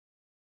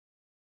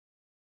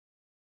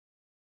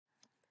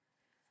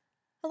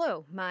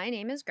Hello, my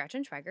name is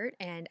Gretchen Schweigert,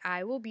 and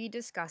I will be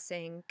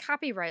discussing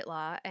copyright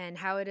law and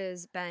how it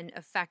has been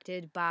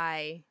affected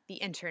by the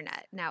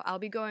internet. Now, I'll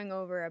be going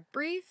over a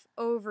brief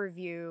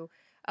overview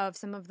of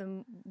some of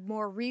the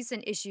more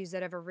recent issues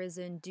that have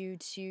arisen due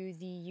to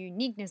the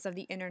uniqueness of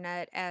the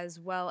internet as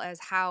well as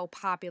how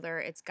popular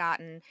it's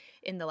gotten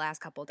in the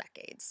last couple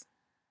decades.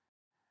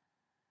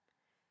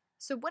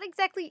 So, what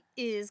exactly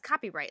is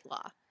copyright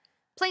law?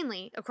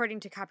 Plainly,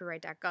 according to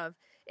copyright.gov,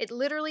 it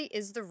literally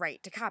is the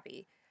right to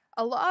copy.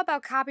 A law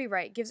about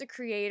copyright gives a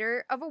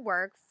creator of a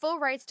work full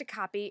rights to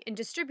copy and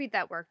distribute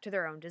that work to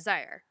their own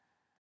desire.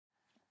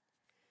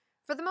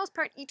 For the most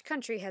part, each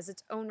country has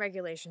its own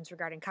regulations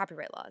regarding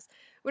copyright laws,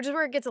 which is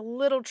where it gets a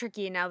little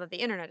tricky now that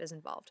the internet is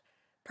involved.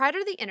 Prior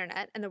to the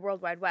internet and the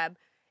World Wide Web,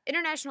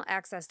 international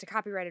access to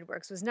copyrighted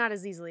works was not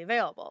as easily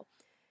available.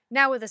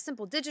 Now, with a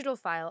simple digital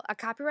file, a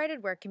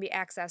copyrighted work can be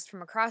accessed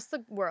from across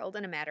the world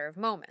in a matter of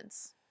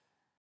moments.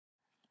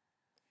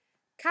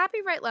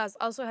 Copyright laws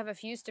also have a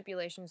few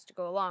stipulations to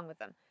go along with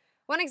them.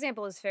 One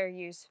example is fair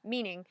use,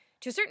 meaning,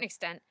 to a certain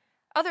extent,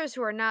 others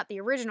who are not the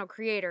original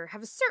creator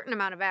have a certain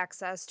amount of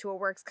access to a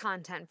work's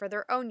content for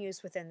their own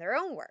use within their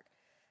own work.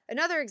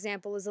 Another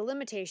example is a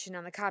limitation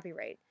on the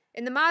copyright.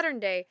 In the modern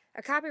day,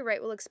 a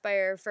copyright will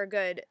expire for a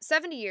good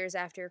 70 years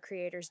after a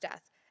creator's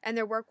death, and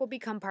their work will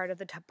become part of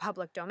the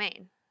public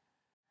domain.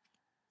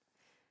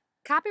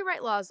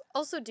 Copyright laws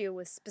also deal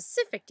with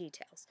specific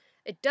details.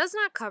 It does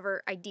not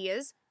cover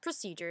ideas,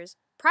 procedures,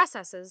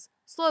 processes,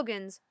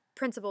 slogans,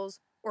 principles,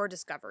 or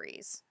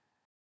discoveries.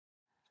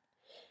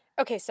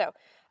 Okay, so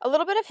a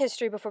little bit of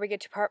history before we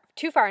get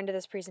too far into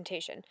this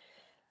presentation.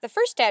 The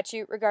first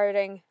statute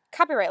regarding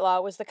copyright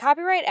law was the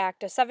Copyright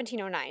Act of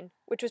 1709,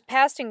 which was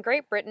passed in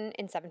Great Britain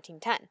in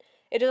 1710.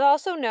 It is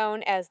also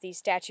known as the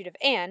Statute of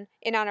Anne,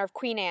 in honor of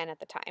Queen Anne at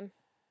the time.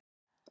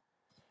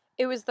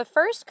 It was the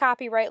first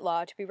copyright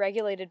law to be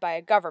regulated by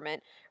a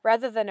government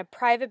rather than a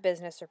private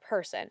business or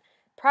person.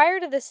 Prior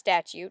to this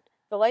statute,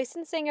 the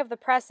Licensing of the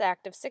Press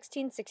Act of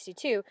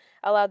 1662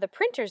 allowed the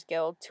Printers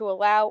Guild to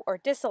allow or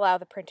disallow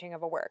the printing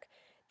of a work.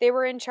 They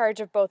were in charge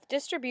of both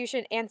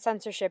distribution and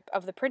censorship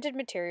of the printed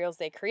materials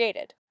they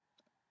created.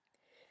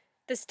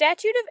 The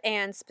Statute of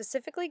Anne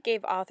specifically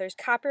gave authors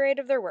copyright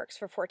of their works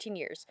for 14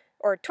 years,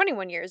 or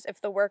 21 years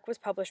if the work was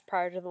published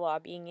prior to the law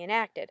being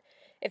enacted.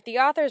 If the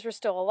authors were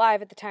still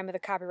alive at the time of the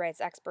copyright's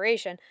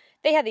expiration,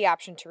 they had the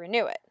option to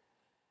renew it.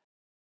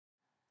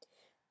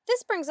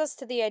 This brings us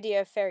to the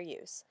idea of fair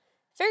use.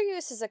 Fair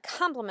use is a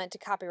complement to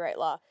copyright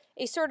law,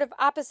 a sort of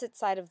opposite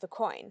side of the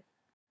coin.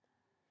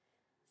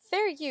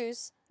 Fair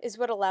use is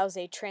what allows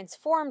a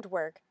transformed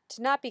work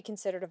to not be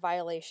considered a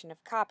violation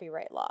of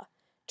copyright law.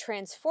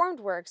 Transformed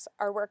works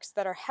are works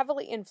that are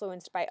heavily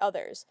influenced by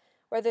others,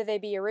 whether they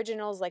be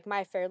originals like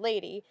My Fair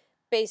Lady,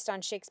 based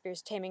on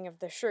Shakespeare's Taming of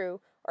the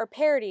Shrew, or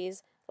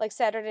parodies like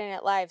Saturday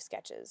Night Live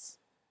sketches.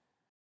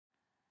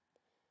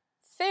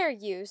 Fair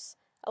use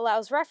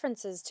allows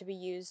references to be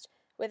used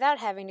without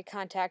having to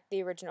contact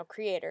the original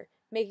creator,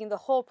 making the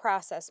whole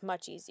process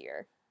much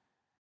easier.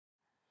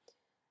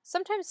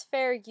 Sometimes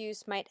fair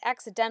use might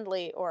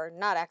accidentally, or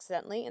not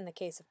accidentally in the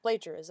case of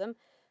plagiarism,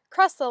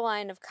 cross the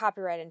line of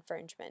copyright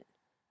infringement,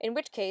 in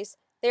which case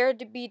they are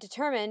to be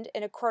determined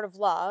in a court of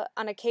law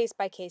on a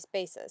case-by-case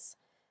basis.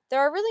 There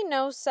are really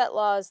no set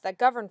laws that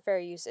govern fair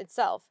use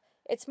itself.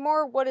 It's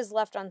more what is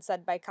left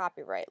unsaid by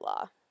copyright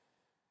law.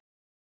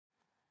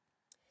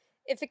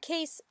 If a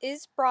case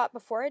is brought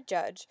before a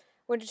judge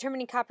when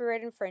determining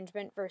copyright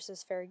infringement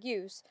versus fair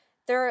use,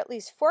 there are at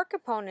least 4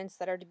 components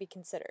that are to be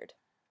considered.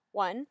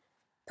 1.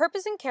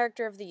 Purpose and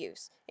character of the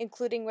use,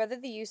 including whether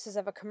the use is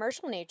of a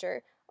commercial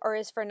nature or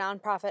is for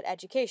nonprofit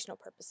educational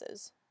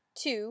purposes.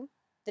 2.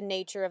 The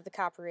nature of the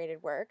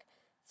copyrighted work.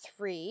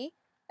 3.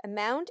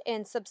 Amount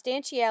and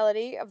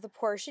substantiality of the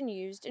portion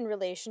used in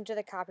relation to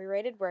the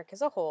copyrighted work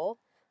as a whole.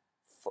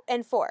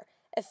 And 4.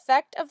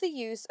 Effect of the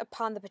use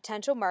upon the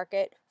potential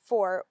market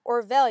for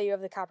or value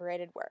of the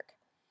copyrighted work.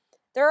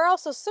 There are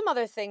also some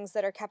other things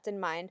that are kept in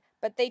mind,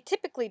 but they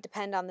typically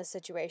depend on the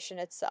situation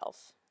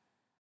itself.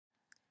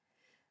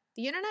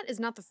 The internet is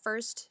not the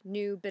first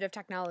new bit of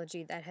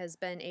technology that has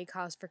been a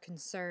cause for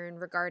concern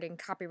regarding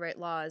copyright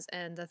laws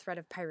and the threat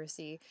of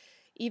piracy.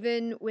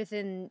 Even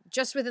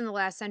just within the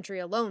last century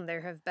alone,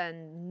 there have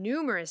been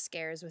numerous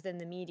scares within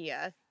the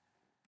media.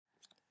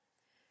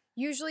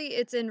 Usually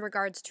it's in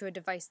regards to a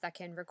device that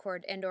can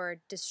record and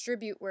or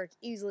distribute work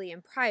easily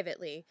and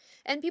privately,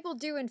 and people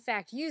do in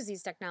fact use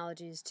these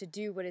technologies to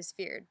do what is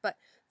feared, but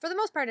for the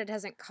most part it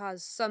hasn't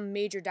caused some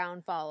major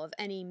downfall of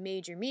any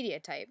major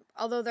media type,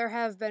 although there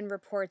have been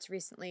reports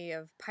recently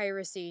of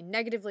piracy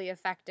negatively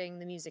affecting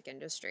the music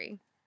industry.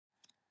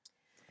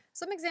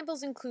 Some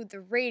examples include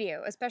the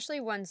radio, especially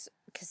once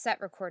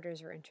cassette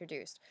recorders were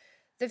introduced.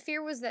 The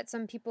fear was that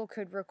some people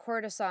could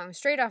record a song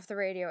straight off the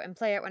radio and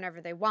play it whenever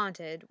they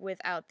wanted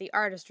without the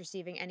artist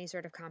receiving any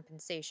sort of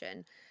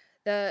compensation.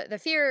 The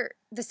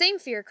same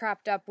fear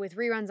cropped up with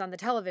reruns on the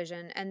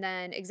television and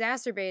then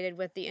exacerbated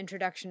with the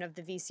introduction of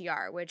the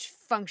VCR, which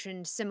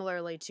functioned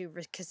similarly to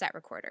cassette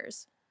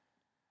recorders.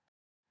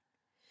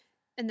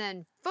 And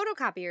then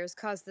photocopiers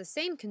caused the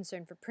same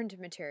concern for printed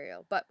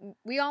material, but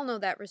we all know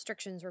that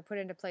restrictions were put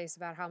into place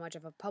about how much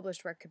of a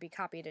published work could be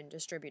copied and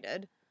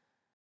distributed.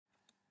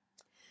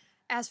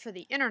 As for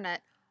the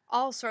internet,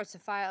 all sorts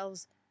of file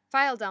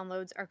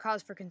downloads are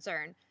cause for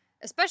concern,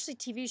 especially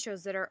TV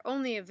shows that are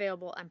only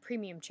available on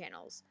premium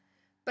channels.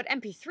 But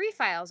MP3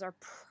 files are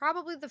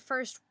probably the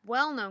first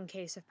well-known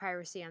case of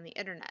piracy on the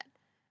internet.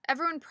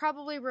 Everyone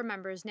probably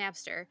remembers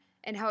Napster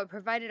and how it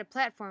provided a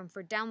platform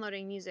for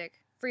downloading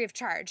music free of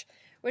charge,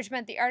 which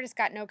meant the artist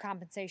got no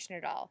compensation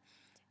at all.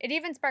 It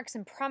even sparked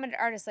some prominent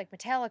artists like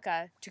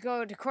Metallica to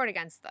go to court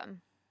against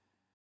them.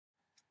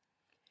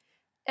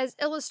 As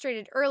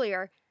illustrated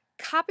earlier,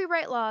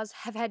 copyright laws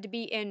have had to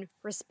be in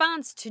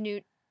response to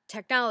new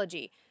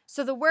technology,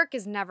 so the work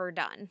is never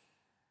done.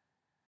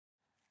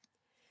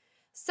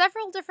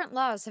 Several different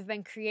laws have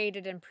been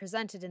created and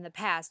presented in the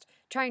past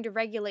trying to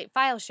regulate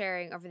file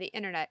sharing over the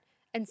internet,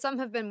 and some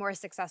have been more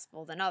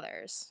successful than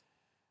others.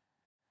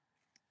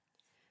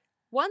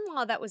 One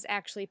law that was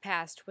actually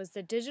passed was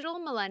the Digital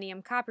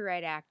Millennium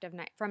Copyright Act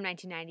from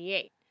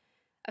 1998.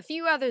 A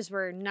few others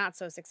were not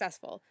so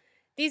successful.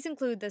 These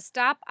include the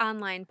Stop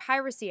Online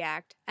Piracy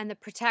Act and the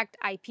Protect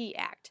IP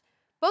Act.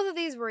 Both of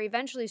these were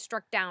eventually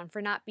struck down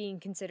for not being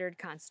considered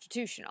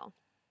constitutional.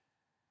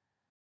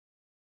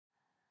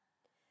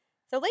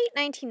 The late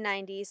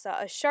 1990s saw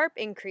a sharp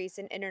increase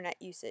in internet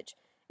usage.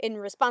 In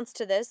response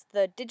to this,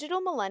 the Digital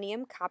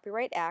Millennium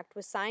Copyright Act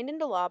was signed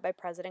into law by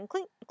President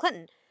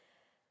Clinton.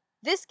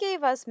 This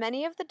gave us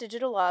many of the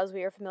digital laws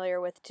we are familiar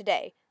with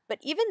today, but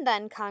even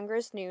then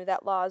Congress knew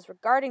that laws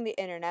regarding the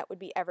internet would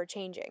be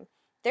ever-changing.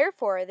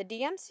 Therefore, the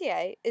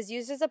DMCA is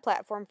used as a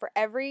platform for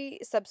every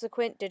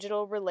subsequent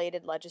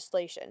digital-related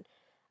legislation.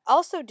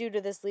 Also, due to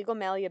this legal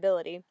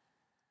malleability,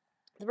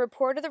 the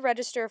report of the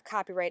Register of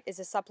Copyright is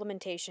a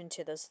supplementation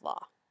to this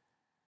law.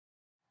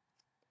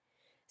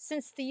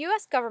 Since the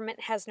U.S.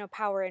 government has no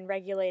power in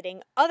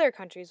regulating other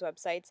countries'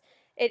 websites,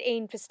 it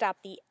aimed to stop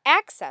the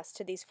access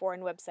to these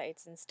foreign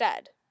websites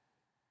instead.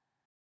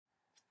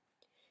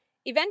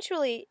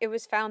 Eventually, it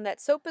was found that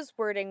SOPA's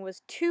wording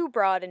was too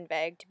broad and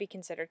vague to be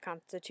considered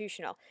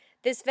constitutional.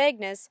 This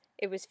vagueness,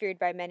 it was feared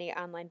by many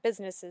online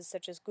businesses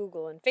such as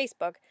Google and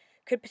Facebook,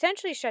 could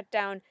potentially shut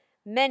down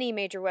many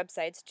major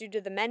websites due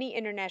to the many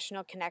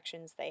international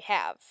connections they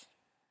have.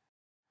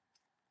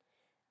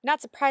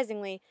 Not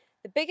surprisingly,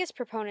 the biggest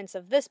proponents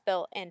of this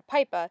bill and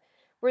PIPA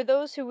were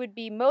those who would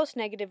be most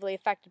negatively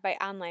affected by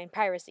online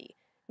piracy,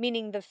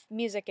 meaning the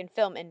music and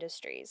film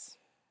industries.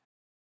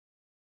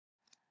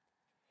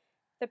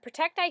 The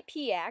Protect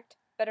IP Act,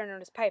 better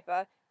known as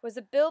PIPA, was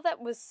a bill that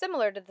was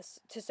similar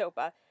to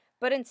SOPA,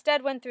 but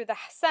instead went through the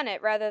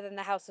Senate rather than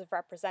the House of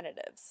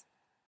Representatives.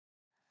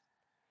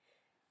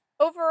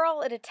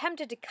 Overall, it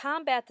attempted to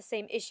combat the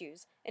same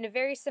issues in a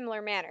very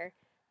similar manner,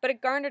 but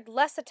it garnered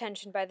less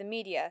attention by the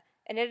media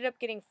and ended up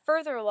getting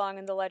further along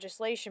in the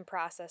legislation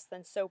process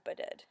than SOPA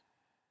did.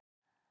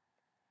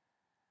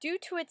 Due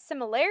to its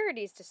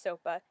similarities to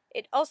SOPA,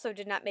 it also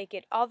did not make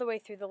it all the way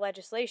through the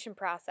legislation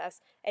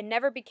process and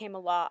never became a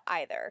law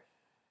either.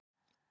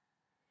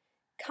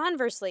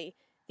 Conversely,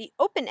 the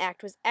Open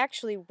Act was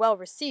actually well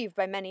received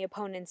by many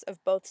opponents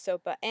of both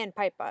SOPA and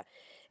PIPA.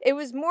 It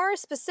was more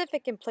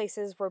specific in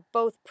places where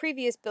both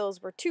previous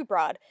bills were too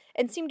broad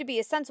and seemed to be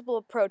a sensible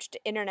approach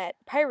to internet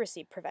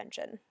piracy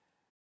prevention.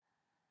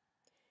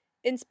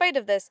 In spite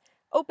of this,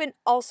 Open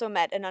also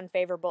met an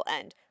unfavorable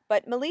end,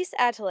 but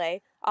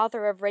LIS580,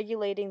 author of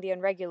Regulating the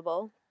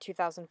Unregulable,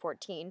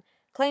 2014,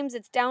 claims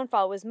its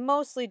downfall was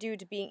mostly due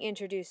to being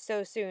introduced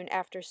so soon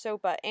after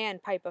SOPA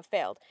and PIPA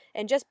failed,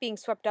 and just being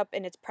swept up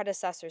in its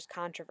predecessor's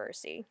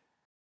controversy.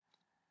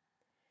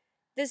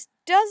 This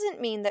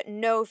doesn't mean that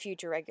no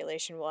future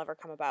regulation will ever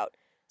come about.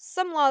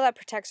 Some law that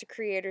protects a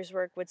creator's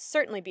work would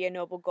certainly be a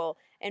noble goal,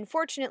 and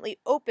fortunately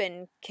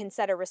Open can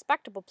set a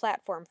respectable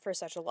platform for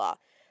such a law.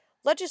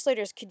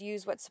 Legislators could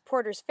use what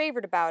supporters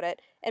favored about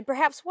it, and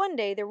perhaps one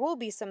day there will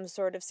be some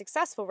sort of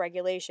successful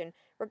regulation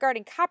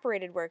regarding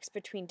copyrighted works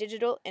between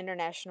digital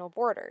international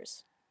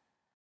borders.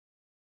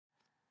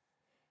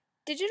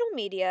 Digital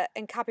media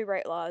and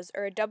copyright laws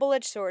are a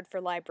double-edged sword for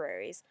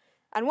libraries.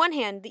 On one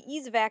hand, the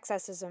ease of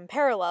access is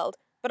unparalleled,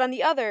 but on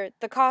the other,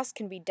 the cost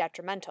can be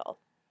detrimental.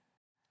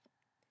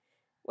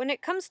 When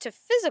it comes to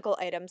physical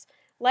items,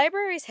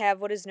 libraries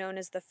have what is known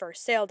as the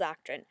first sale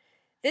doctrine.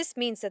 This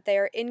means that they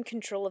are in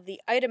control of the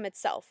item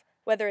itself,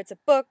 whether it's a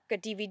book, a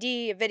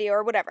DVD, a video,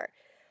 or whatever.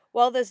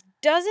 While this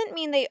doesn't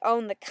mean they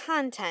own the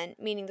content,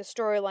 meaning the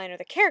storyline or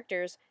the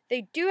characters,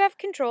 they do have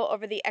control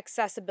over the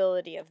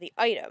accessibility of the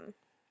item.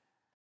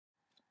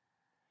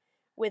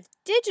 With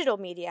digital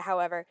media,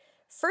 however,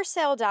 first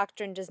sale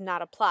doctrine does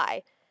not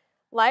apply.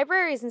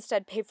 Libraries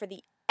instead pay for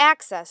the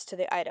access to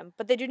the item,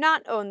 but they do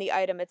not own the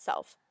item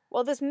itself.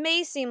 While this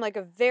may seem like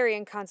a very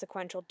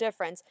inconsequential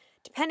difference,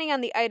 depending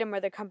on the item or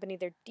the company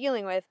they're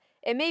dealing with,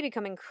 it may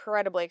become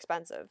incredibly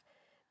expensive.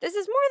 This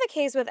is more the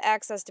case with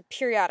access to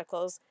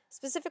periodicals,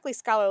 specifically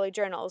scholarly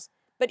journals,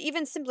 but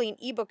even simply an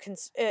ebook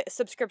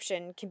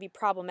subscription can be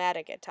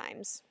problematic at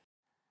times.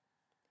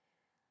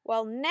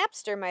 While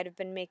Napster might have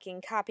been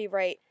making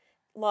copyright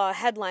law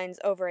headlines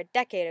over a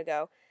decade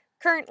ago,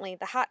 currently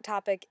the hot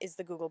topic is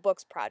the Google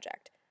Books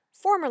project,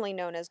 formerly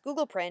known as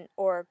Google Print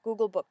or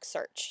Google Book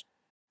Search.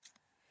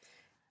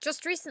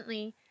 Just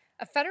recently,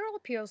 a federal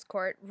appeals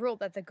court ruled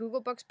that the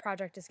Google Books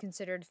project is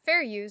considered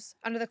fair use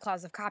under the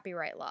clause of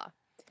copyright law.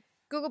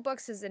 Google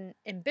Books is an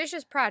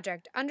ambitious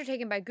project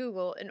undertaken by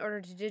Google in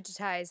order to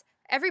digitize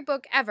every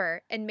book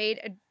ever and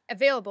made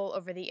available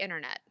over the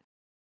internet.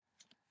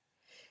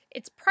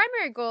 Its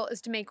primary goal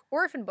is to make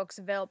orphan books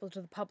available to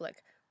the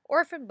public.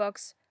 Orphan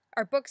books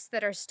are books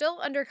that are still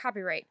under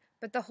copyright,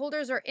 but the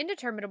holders are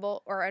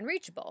indeterminable or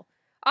unreachable.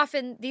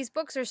 Often, these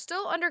books are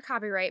still under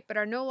copyright but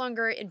are no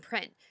longer in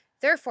print.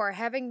 Therefore,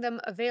 having them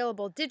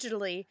available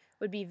digitally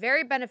would be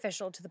very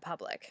beneficial to the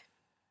public.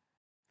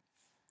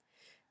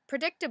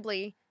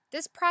 Predictably,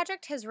 this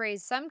project has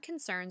raised some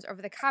concerns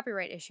over the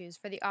copyright issues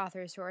for the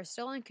authors who are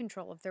still in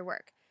control of their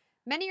work.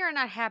 Many are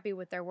not happy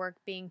with their work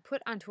being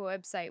put onto a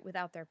website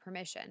without their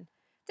permission.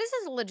 This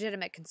is a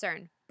legitimate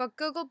concern, but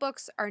Google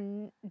Books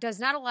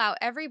does not allow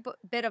every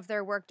bit of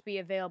their work to be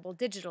available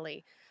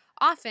digitally.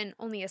 Often,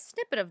 only a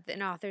snippet of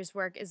an author's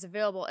work is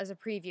available as a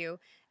preview,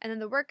 and then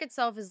the work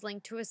itself is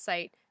linked to a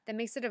site that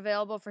makes it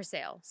available for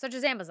sale, such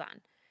as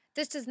Amazon.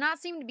 This does not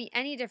seem to be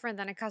any different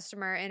than a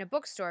customer in a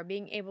bookstore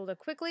being able to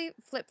quickly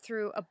flip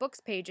through a book's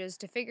pages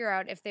to figure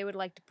out if they would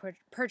like to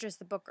purchase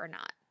the book or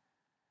not.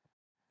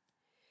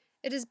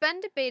 It has been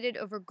debated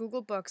over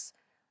Google Books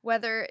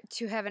whether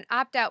to have an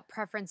opt-out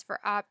preference for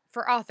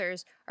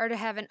authors or to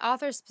have an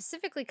author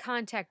specifically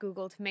contact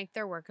Google to make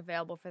their work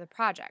available for the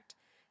project.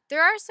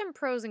 There are some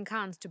pros and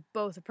cons to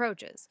both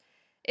approaches.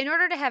 In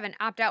order to have an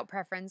opt-out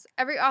preference,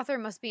 every author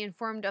must be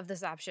informed of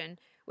this option,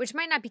 which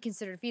might not be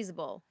considered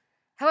feasible.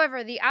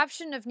 However, the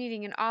option of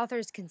needing an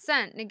author's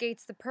consent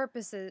negates the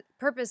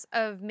purpose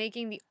of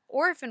making the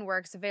orphan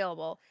works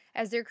available,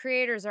 as their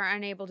creators are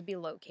unable to be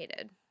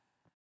located.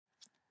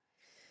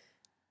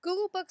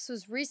 Google Books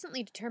was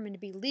recently determined to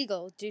be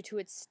legal due to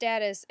its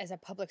status as a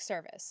public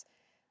service.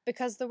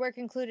 Because the work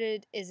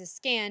included is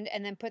scanned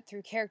and then put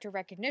through character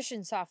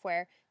recognition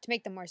software to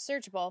make them more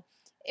searchable,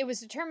 it was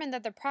determined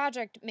that the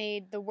project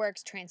made the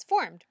works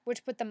transformed,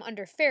 which put them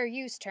under fair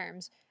use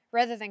terms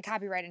rather than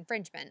copyright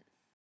infringement.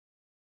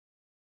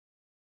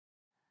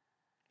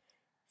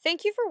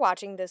 Thank you for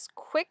watching this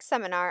quick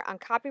seminar on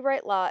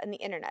copyright law and the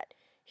internet.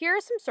 Here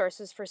are some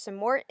sources for some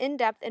more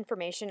in-depth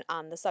information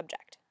on the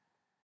subject.